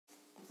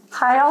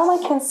Hi all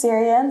my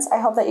Cancerians.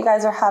 I hope that you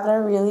guys are having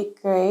a really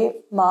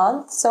great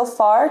month so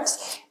far.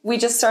 We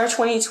just started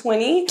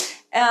 2020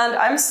 and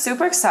I'm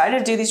super excited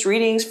to do these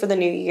readings for the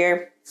new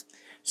year.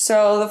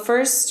 So the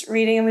first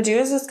reading I'm going to do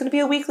is it's going to be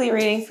a weekly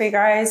reading for you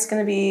guys. It's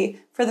going to be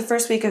for the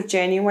first week of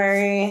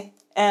January.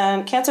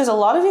 And Cancers, a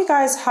lot of you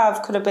guys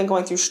could have been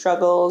going through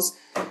struggles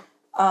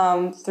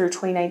through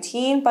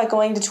 2019, but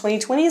going to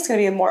 2020 is going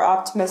to be a more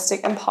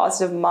optimistic and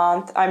positive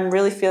month. I'm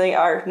really feeling,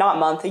 or not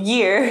month, a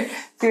year.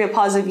 It's going to be a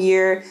positive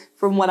year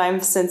from what I'm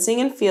sensing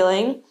and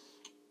feeling.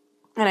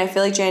 And I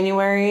feel like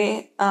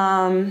January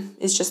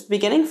is just the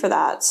beginning for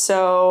that.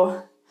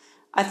 So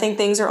I think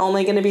things are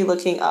only going to be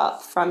looking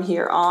up from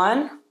here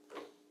on.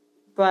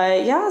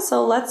 But yeah,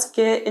 so let's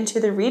get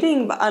into the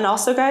reading. And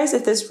also, guys,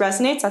 if this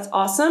resonates, that's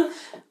awesome.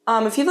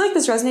 If you feel like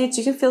this resonates,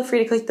 you can feel free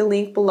to click the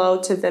link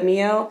below to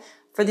Vimeo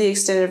for the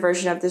extended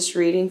version of this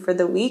reading for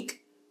the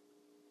week.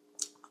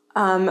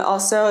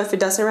 Also, if it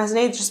doesn't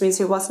resonate, it just means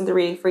it wasn't the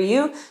reading for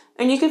you.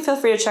 And you can feel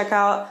free to check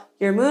out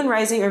your moon,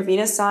 rising, or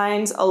Venus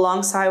signs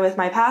alongside with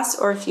my past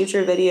or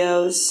future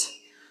videos.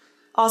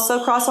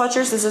 Also, cross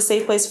watchers is a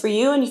safe place for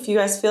you. And if you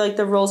guys feel like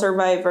the roles are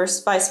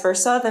vice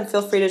versa, then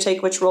feel free to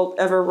take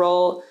whichever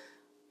role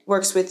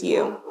works with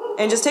you.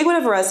 And just take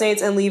whatever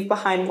resonates and leave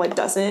behind what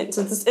doesn't.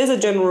 Since this is a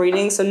general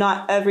reading, so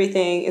not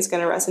everything is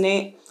going to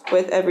resonate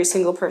with every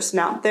single person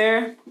out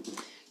there.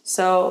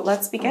 So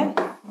let's begin.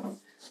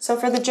 So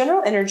for the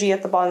general energy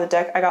at the bottom of the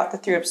deck, I got the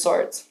Three of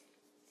Swords.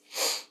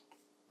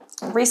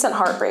 Recent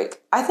heartbreak.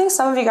 I think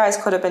some of you guys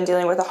could have been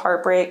dealing with a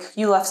heartbreak.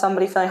 You left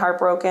somebody feeling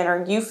heartbroken,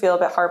 or you feel a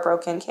bit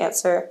heartbroken,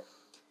 Cancer.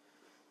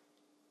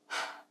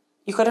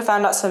 You could have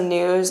found out some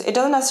news. It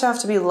doesn't necessarily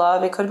have to be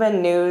love. It could have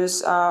been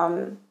news.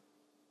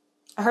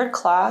 I heard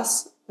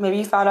class. Maybe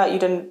you found out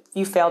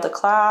you failed a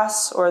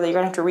class, or that you're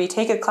gonna have to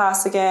retake a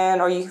class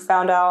again, or you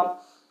found out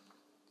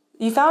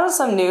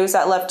some news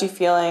that left you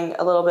feeling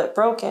a little bit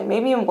broken.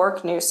 Maybe in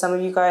work news, some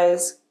of you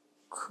guys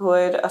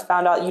could have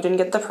found out you didn't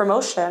get the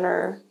promotion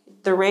or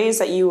the raise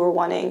that you were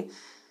wanting,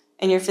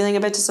 and you're feeling a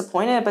bit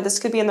disappointed, but this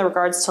could be in the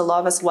regards to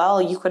love as well.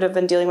 You could have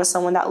been dealing with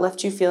someone that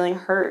left you feeling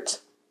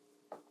hurt.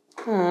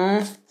 It's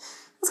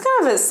kind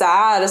of a bit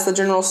sad as the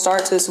general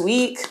start to this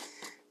week,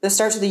 the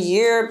start to the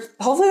year.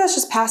 Hopefully that's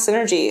just past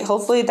energy.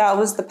 Hopefully that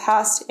was the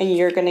past and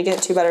you're going to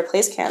get to a better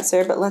place,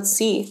 Cancer, but let's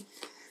see.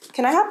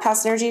 Can I have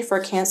past energy for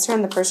Cancer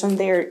and the person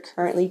they're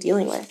currently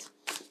dealing with?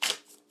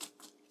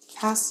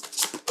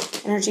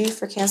 Past energy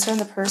for Cancer and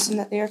the person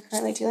that they are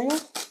currently dealing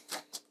with?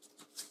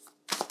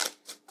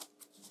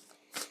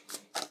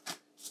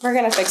 We're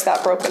going to fix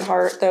that broken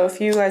heart, though. If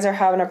you guys are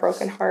having a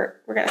broken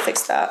heart, we're going to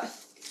fix that.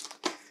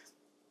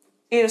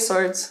 Eight of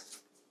Swords.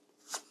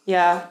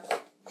 Yeah.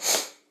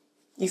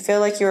 You feel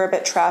like you're a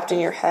bit trapped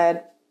in your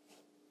head.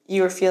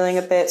 You were feeling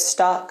a bit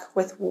stuck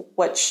with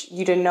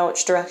you didn't know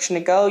which direction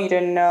to go. You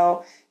didn't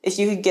know if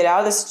you could get out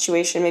of the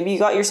situation. Maybe you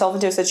got yourself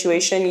into a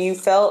situation you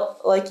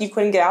felt like you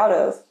couldn't get out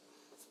of.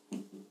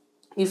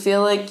 You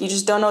feel like you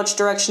just don't know which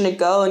direction to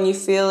go, and you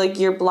feel like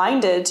you're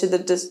blinded to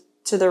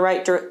the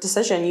right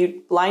decision.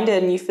 You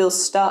blinded and you feel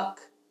stuck.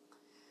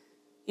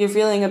 You're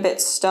feeling a bit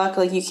stuck,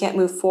 like you can't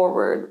move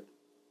forward.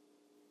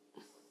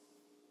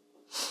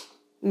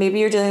 Maybe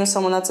you're dealing with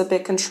someone that's a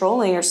bit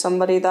controlling, or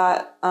somebody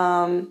that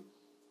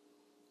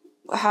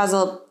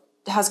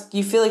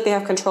you feel like they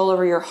have control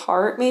over your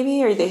heart,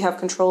 maybe, or they have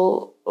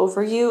control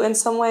over you in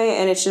some way,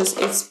 and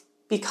it's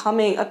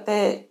becoming a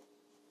bit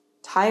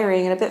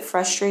tiring and a bit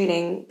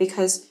frustrating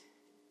because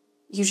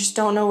you just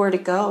don't know where to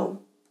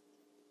go.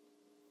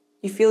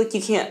 You feel like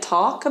you can't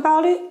talk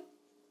about it.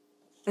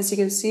 As you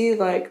can see,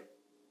 like,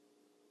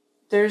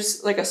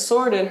 there's like a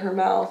sword in her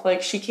mouth.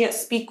 Like, she can't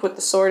speak with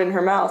the sword in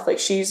her mouth. Like,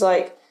 she's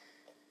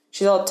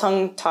all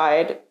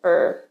tongue-tied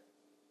or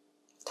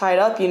tied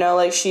up, you know,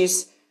 like she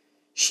feels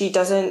she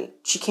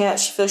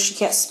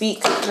can't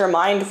speak her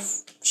mind.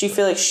 She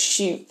feel like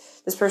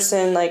this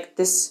person, like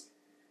this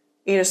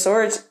Eight of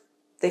Swords,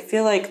 they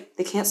feel like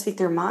they can't speak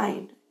their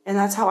mind. And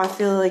that's how I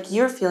feel like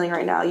you're feeling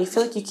right now. You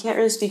feel like you can't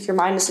really speak your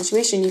mind in a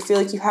situation. You feel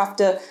like you have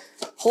to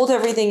hold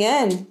everything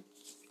in.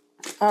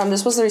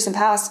 This was the recent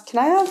past. Can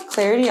I have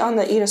clarity on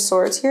the Eight of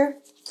Swords here?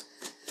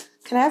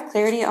 Can I have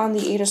clarity on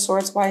the Eight of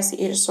Swords? Why is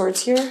the Eight of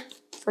Swords here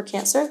for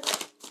Cancer?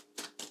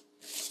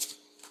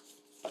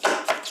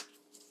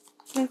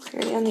 Can I have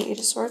clarity on the Eight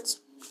of Swords?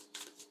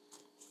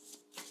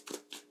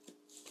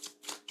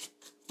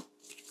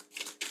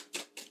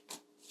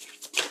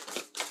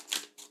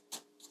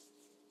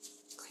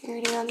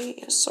 Clarity on the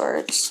Eight of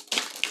Swords.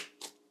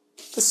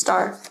 The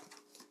Star.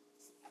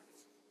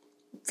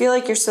 Feel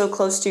like you're so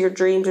close to your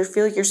dreams, or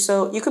feel like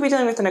you could be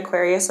dealing with an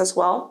Aquarius as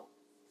well,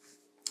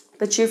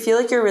 but you feel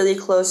like you're really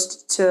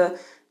close to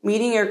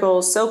meeting your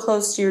goals, so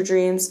close to your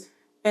dreams,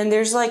 and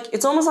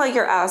it's almost like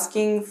you're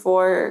asking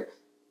for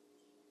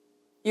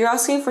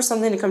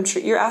something to come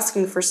true. You're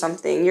asking for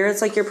something.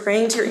 It's like you're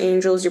praying to your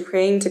angels, you're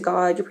praying to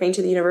God, you're praying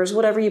to the universe,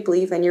 whatever you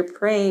believe in. You're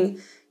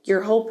praying,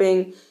 you're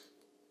hoping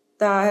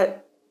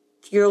that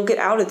you'll get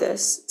out of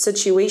this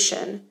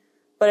situation.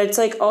 But it's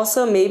like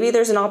also maybe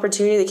there's an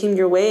opportunity that came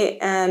your way,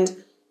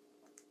 and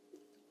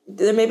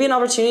there may be an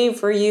opportunity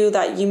for you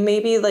that you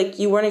maybe like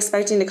you weren't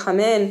expecting to come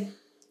in,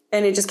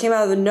 and it just came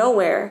out of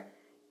nowhere.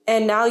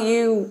 And now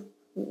you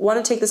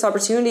want to take this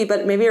opportunity,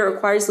 but maybe it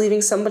requires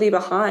leaving somebody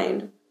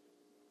behind.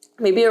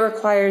 Maybe it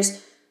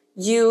requires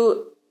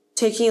you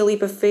taking a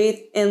leap of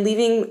faith and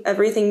leaving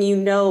everything you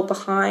know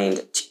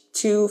behind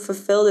to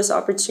fulfill this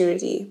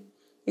opportunity.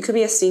 You could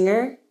be a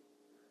singer.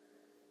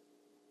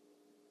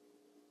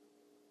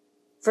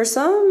 For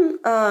some,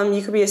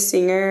 you could be a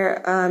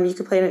singer. You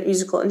could play a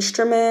musical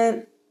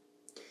instrument.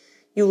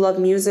 You love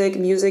music.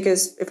 Music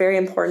is very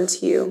important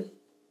to you.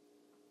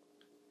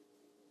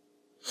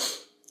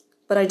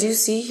 But I do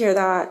see here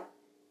that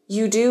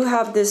you do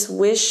have this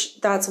wish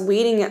that's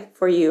waiting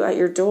for you at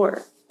your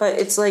door. But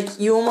it's like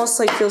you almost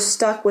like feel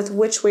stuck with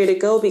which way to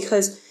go,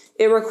 because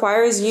it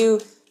requires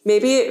you,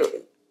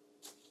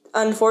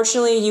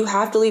 unfortunately, you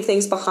have to leave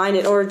things behind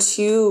in order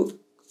to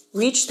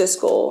reach this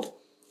goal.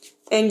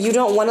 And you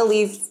don't want to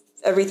leave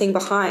everything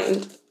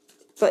behind.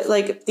 But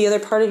like the other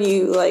part of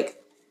you,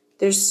 like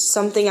there's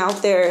something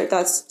out there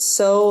that's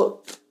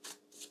so,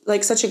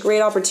 like such a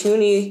great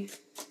opportunity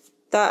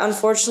that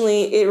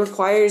unfortunately it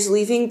requires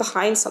leaving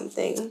behind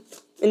something.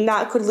 And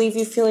that could leave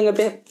you feeling a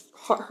bit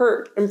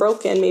hurt and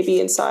broken maybe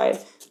inside.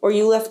 Or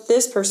you left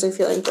this person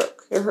feeling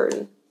broke or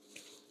hurting.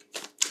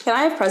 Can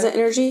I have present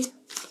energy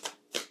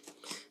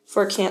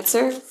for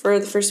Cancer for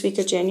the first week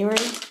of January?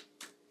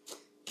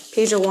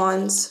 Page of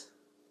Wands.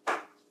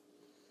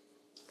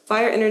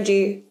 Fire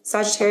energy,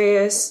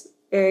 Sagittarius,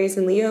 Aries,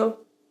 and Leo.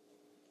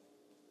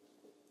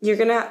 You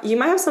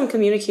might have some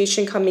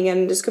communication coming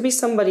in. This could be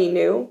somebody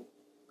new.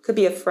 Could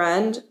be a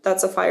friend.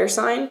 That's a fire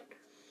sign.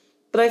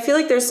 But I feel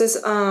like there's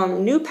this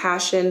new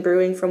passion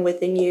brewing from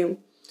within you.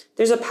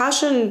 There's a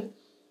passion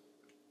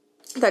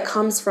that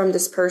comes from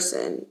this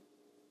person.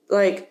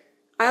 Like,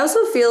 I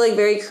also feel like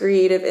very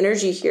creative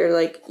energy here.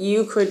 Like,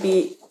 you could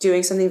be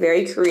doing something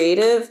very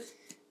creative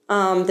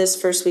this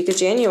first week of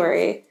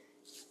January.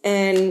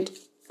 And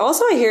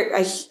also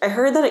I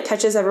heard that it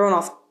catches everyone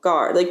off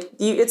guard. Like,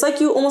 it's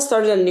like you almost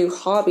started a new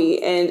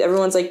hobby and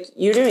everyone's like,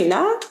 you're doing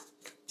that?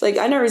 Like,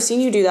 I never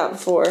seen you do that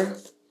before.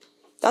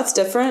 That's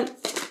different.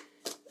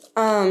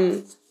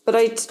 But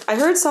I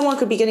heard someone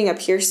could be getting a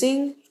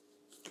piercing.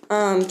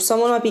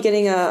 Someone might be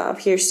getting a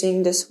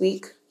piercing this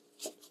week.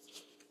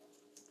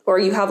 Or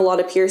you have a lot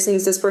of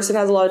piercings. This person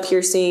has a lot of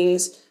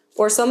piercings.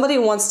 Or somebody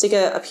wants to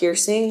get a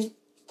piercing.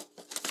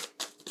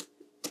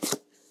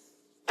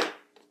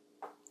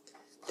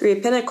 3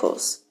 of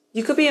Pentacles.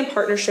 You could be in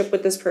partnership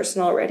with this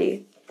person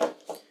already.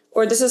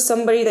 Or this is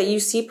somebody that you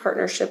see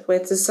partnership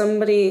with. This is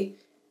somebody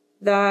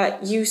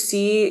that you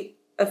see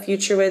a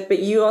future with. But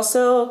you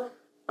also...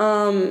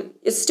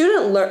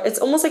 it's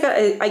almost like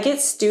I get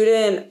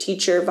student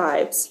teacher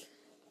vibes.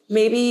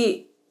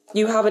 Maybe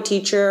you have a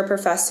teacher, a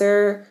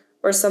professor,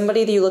 or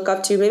somebody that you look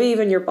up to, maybe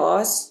even your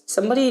boss,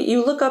 somebody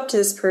you look up to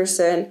this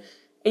person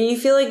and you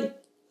feel like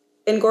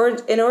in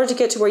order to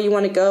get to where you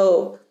want to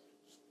go,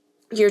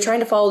 you're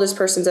trying to follow this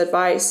person's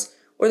advice.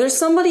 Or there's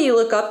somebody you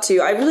look up to.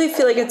 I really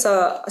feel like it's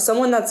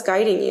someone that's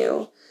guiding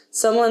you.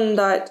 Someone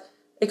that,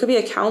 it could be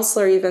a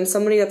counselor even,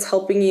 somebody that's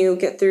helping you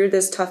get through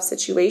this tough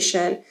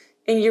situation.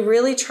 And you're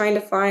really trying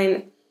to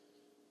find,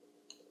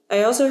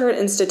 I also heard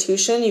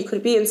institution. You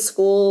could be in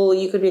school,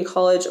 you could be in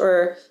college,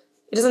 or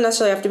it doesn't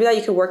necessarily have to be that.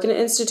 You could work in an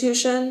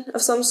institution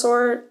of some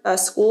sort, a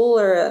school,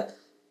 or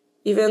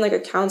even like a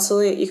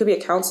counseling. You could be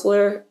a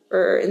counselor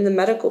or in the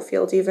medical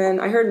field even.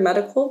 I heard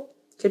medical,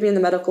 could be in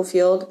the medical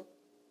field.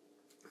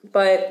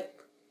 But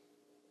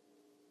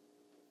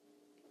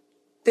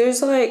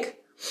there's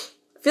like,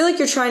 I feel like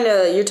you're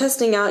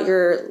testing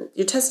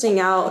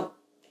out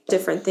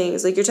different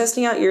things. Like you're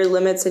testing out your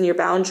limits and your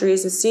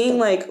boundaries and seeing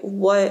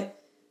what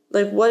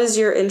is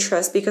your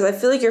interest, because I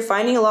feel like you're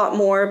finding a lot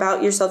more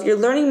about yourself. You're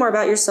learning more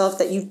about yourself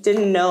that you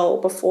didn't know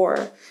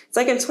before. It's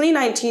like in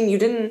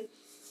 2019,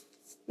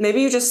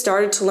 maybe you just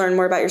started to learn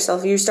more about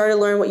yourself. You started to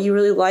learn what you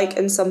really like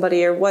in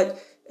somebody or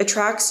what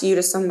attracts you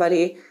to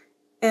somebody.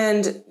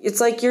 And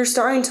it's like you're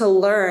starting to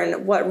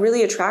learn what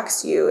really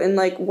attracts you and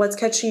like what's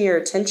catching your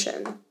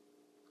attention.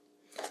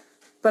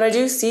 But I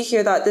do see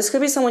here that this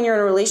could be someone you're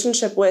in a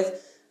relationship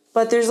with,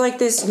 but there's like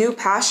this new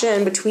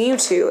passion between you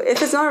two.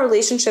 If it's not a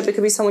relationship, it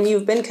could be someone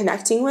you've been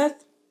connecting with.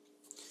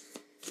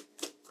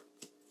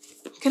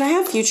 Can I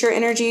have future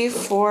energy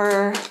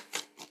for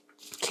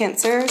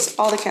Cancers?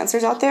 All the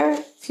Cancers out there?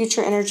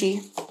 Future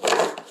energy.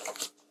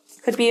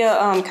 Could be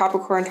a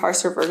Capricorn,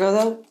 Taurus, or Virgo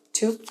though,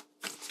 too.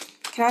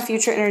 Can I have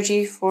future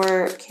energy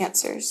for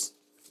Cancers?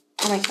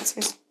 All my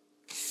Cancers.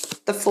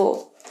 The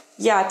Fool.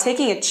 Yeah,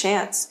 taking a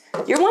chance.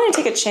 You're wanting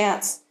to take a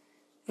chance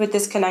with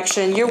this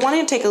connection. You're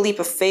wanting to take a leap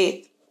of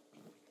faith.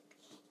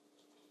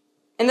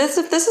 And this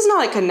is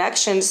not a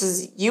connection. This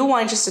is you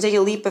wanting just to take a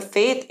leap of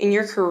faith in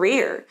your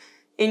career,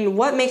 in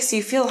what makes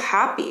you feel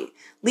happy,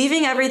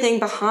 leaving everything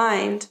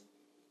behind.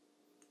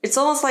 It's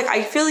almost like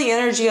I feel the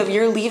energy of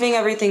you're leaving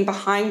everything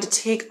behind to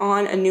take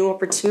on a new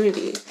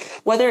opportunity,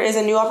 whether it's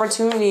a new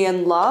opportunity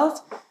in love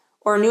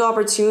or a new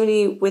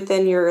opportunity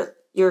within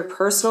your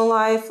personal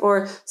life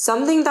or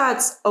something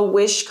that's a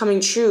wish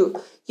coming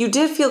true. you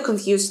did feel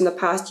confused in the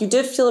past. You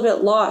did feel a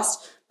bit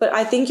lost, but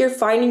I think you're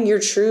finding your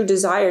true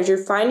desires. You're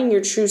finding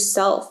your true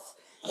self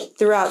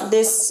throughout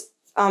this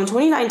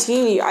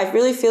 2019. I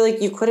really feel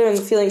like you could have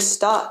been feeling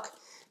stuck,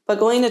 but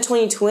going to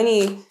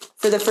 2020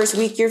 for the first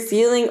week, you're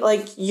feeling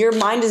like your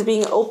mind is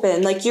being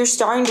open. Like you're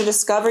starting to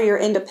discover your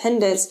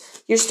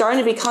independence. You're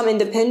starting to become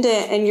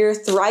independent and you're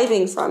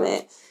thriving from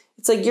it.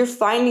 It's like you're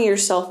finding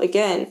yourself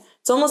again.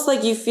 It's almost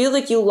like you feel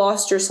like you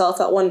lost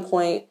yourself at one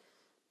point,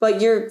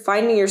 but you're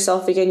finding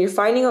yourself again. You're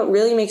finding what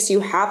really makes you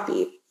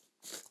happy.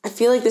 I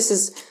feel like this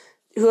is,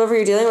 whoever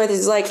you're dealing with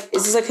is like,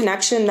 is this a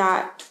connection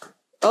that,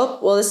 oh,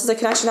 well, this is a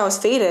connection that was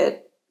fated,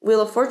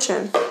 Wheel of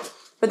Fortune.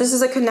 But this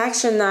is a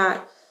connection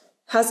that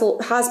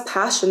has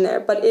passion there.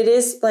 But it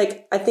is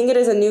like, I think it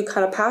is a new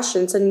kind of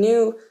passion. It's a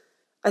new,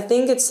 I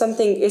think it's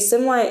something, it's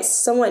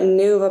somewhat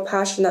new of a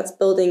passion that's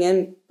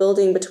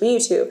building between you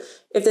two.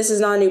 If this is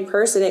not a new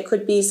person, it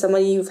could be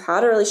somebody you've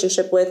had a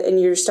relationship with and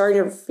you're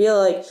starting to feel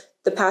like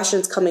the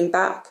passion's coming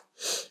back.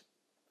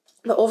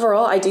 But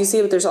overall, I do see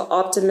that there's an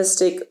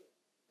optimistic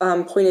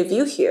point of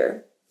view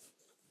here.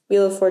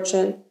 Wheel of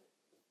Fortune.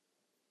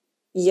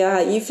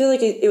 Yeah, you feel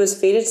like it was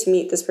fated to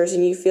meet this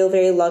person. You feel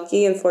very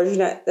lucky and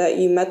fortunate that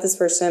you met this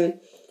person.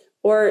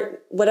 Or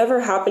whatever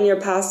happened in your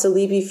past to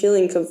leave you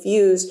feeling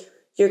confused,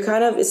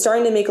 it's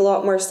starting to make a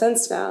lot more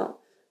sense now.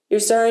 You're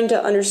starting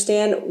to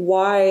understand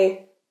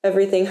why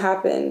everything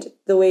happened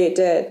the way it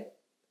did.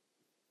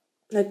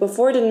 Like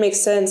before it didn't make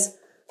sense,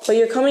 but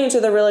you're coming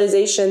to the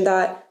realization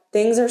that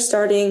things are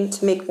starting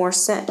to make more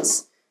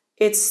sense.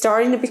 It's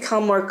starting to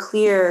become more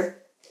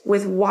clear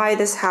with why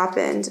this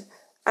happened.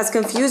 As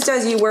confused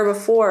as you were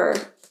before,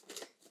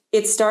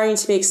 it's starting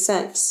to make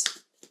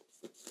sense.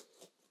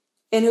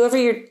 And whoever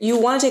you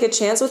want to take a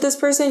chance with this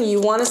person,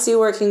 you want to see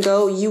where it can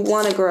go, you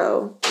want to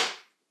grow.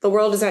 The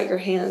world is at your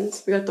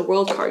hands. We got the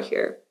World card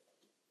here.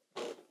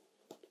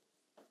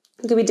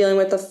 You could be dealing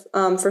with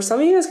for some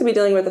of you guys could be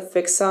dealing with a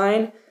fixed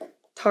sign,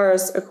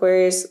 Taurus,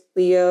 Aquarius,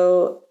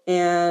 Leo,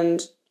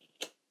 and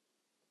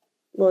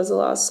what was the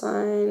last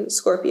sign?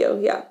 Scorpio,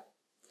 yeah.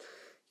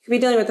 You could be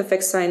dealing with a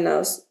fixed sign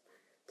though.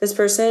 This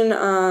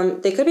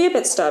person, they could be a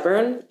bit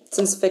stubborn,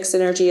 since fixed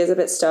energy is a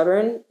bit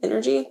stubborn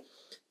energy.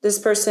 This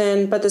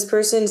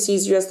person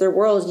sees you as their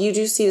world. You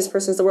do see this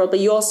person as the world, but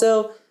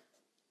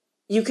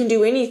you can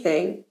do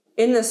anything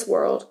in this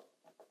world.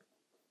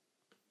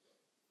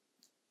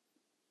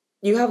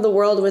 You have the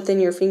world within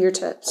your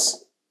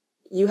fingertips.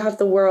 You have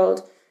the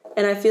world.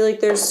 And I feel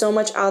like there's so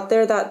much out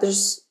there that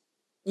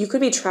you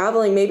could be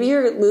traveling. Maybe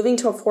you're moving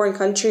to a foreign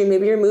country.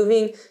 Maybe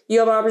you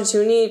have an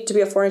opportunity to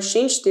be a foreign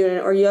exchange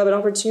student, or you have an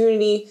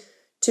opportunity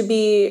to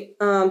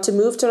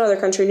move to another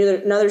country,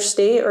 another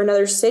state or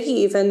another city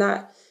even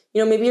that,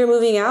 maybe you're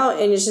moving out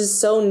and it's just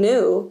so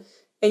new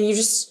and you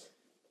just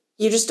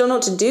don't know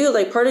what to do.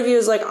 Like part of you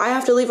is like, I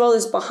have to leave all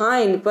this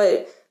behind.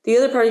 But the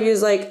other part of you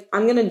is like,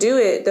 I'm going to do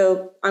it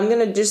though. I'm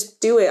going to just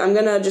do it. I'm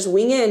going to just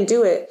wing it and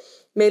do it.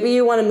 Maybe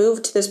you want to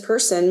move to this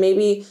person.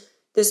 Maybe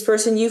this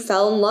person you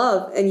fell in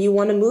love and you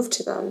want to move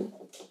to them.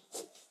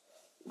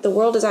 The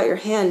world is at your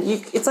hand.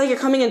 It's like you're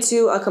coming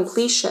into a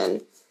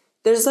completion.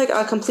 There's like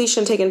a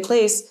completion taking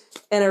place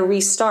and a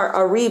restart,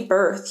 a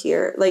rebirth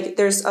here. Like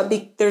there's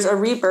a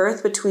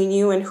rebirth between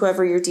you and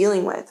whoever you're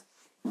dealing with.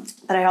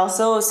 But I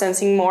also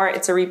sensing more,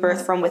 it's a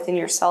rebirth from within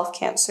yourself,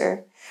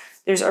 Cancer.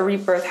 There's a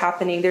rebirth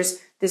happening. There's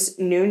this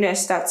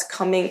newness that's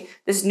coming,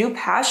 this new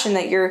passion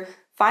that you're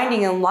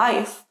finding in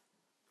life.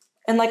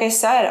 And like I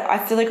said, I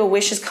feel like a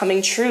wish is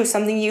coming true.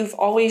 Something you've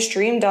always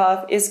dreamed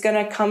of is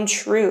going to come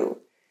true.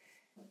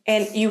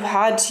 And you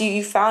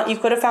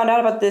could have found out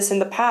about this in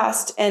the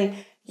past, and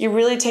you're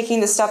really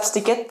taking the steps to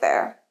get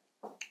there.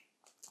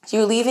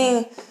 You're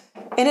leaving,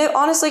 and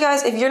honestly,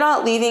 guys, if you're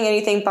not leaving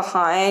anything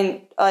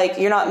behind, like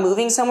you're not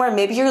moving somewhere,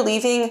 maybe you're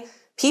leaving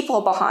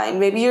people behind.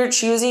 Maybe you're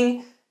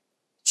choosing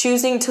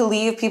to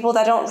leave people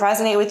that don't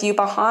resonate with you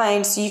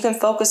behind so you can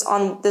focus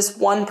on this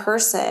one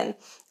person,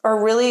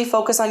 or really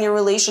focus on your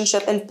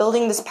relationship and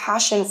building this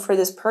passion for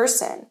this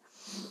person.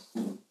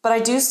 But I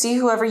do see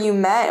whoever you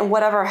met and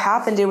whatever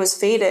happened, it was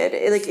fated.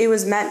 It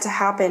was meant to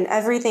happen.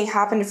 Everything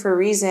happened for a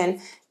reason.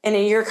 And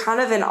you're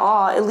kind of in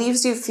awe. It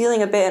leaves you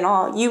feeling a bit in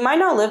awe. You might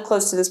not live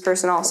close to this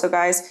person also,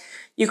 guys.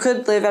 You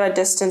could live at a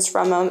distance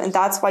from them, and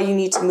that's why you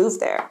need to move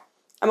there.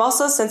 I'm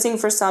also sensing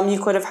for some, you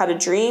could have had a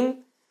dream.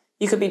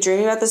 You could be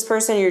dreaming about this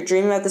person. You're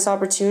dreaming about this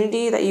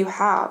opportunity that you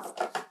have.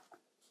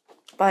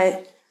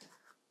 But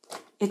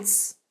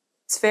it's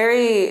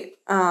very,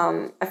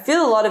 I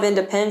feel a lot of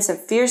independence and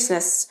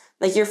fierceness.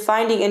 Like you're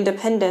finding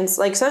independence,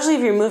 like especially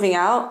if you're moving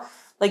out,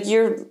 like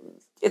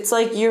it's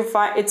like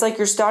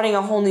you're starting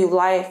a whole new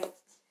life.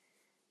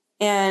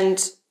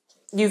 And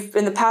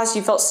in the past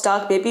you felt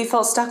stuck. Maybe you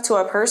felt stuck to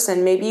a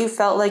person. Maybe you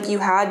felt like you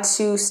had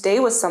to stay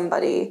with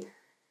somebody.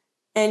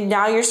 And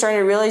now you're starting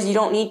to realize you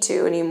don't need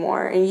to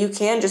anymore. And you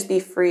can just be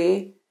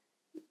free.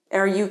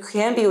 Or you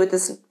can be with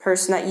this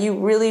person that you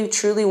really,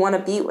 truly want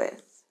to be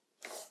with.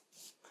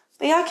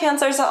 But yeah,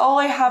 Cancers, that's all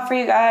I have for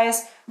you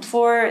guys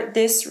for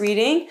this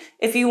reading.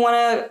 If you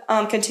want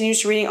to continue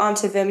reading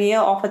onto Vimeo,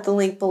 I'll put the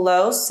link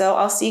below. So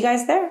I'll see you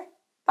guys there.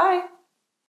 Bye.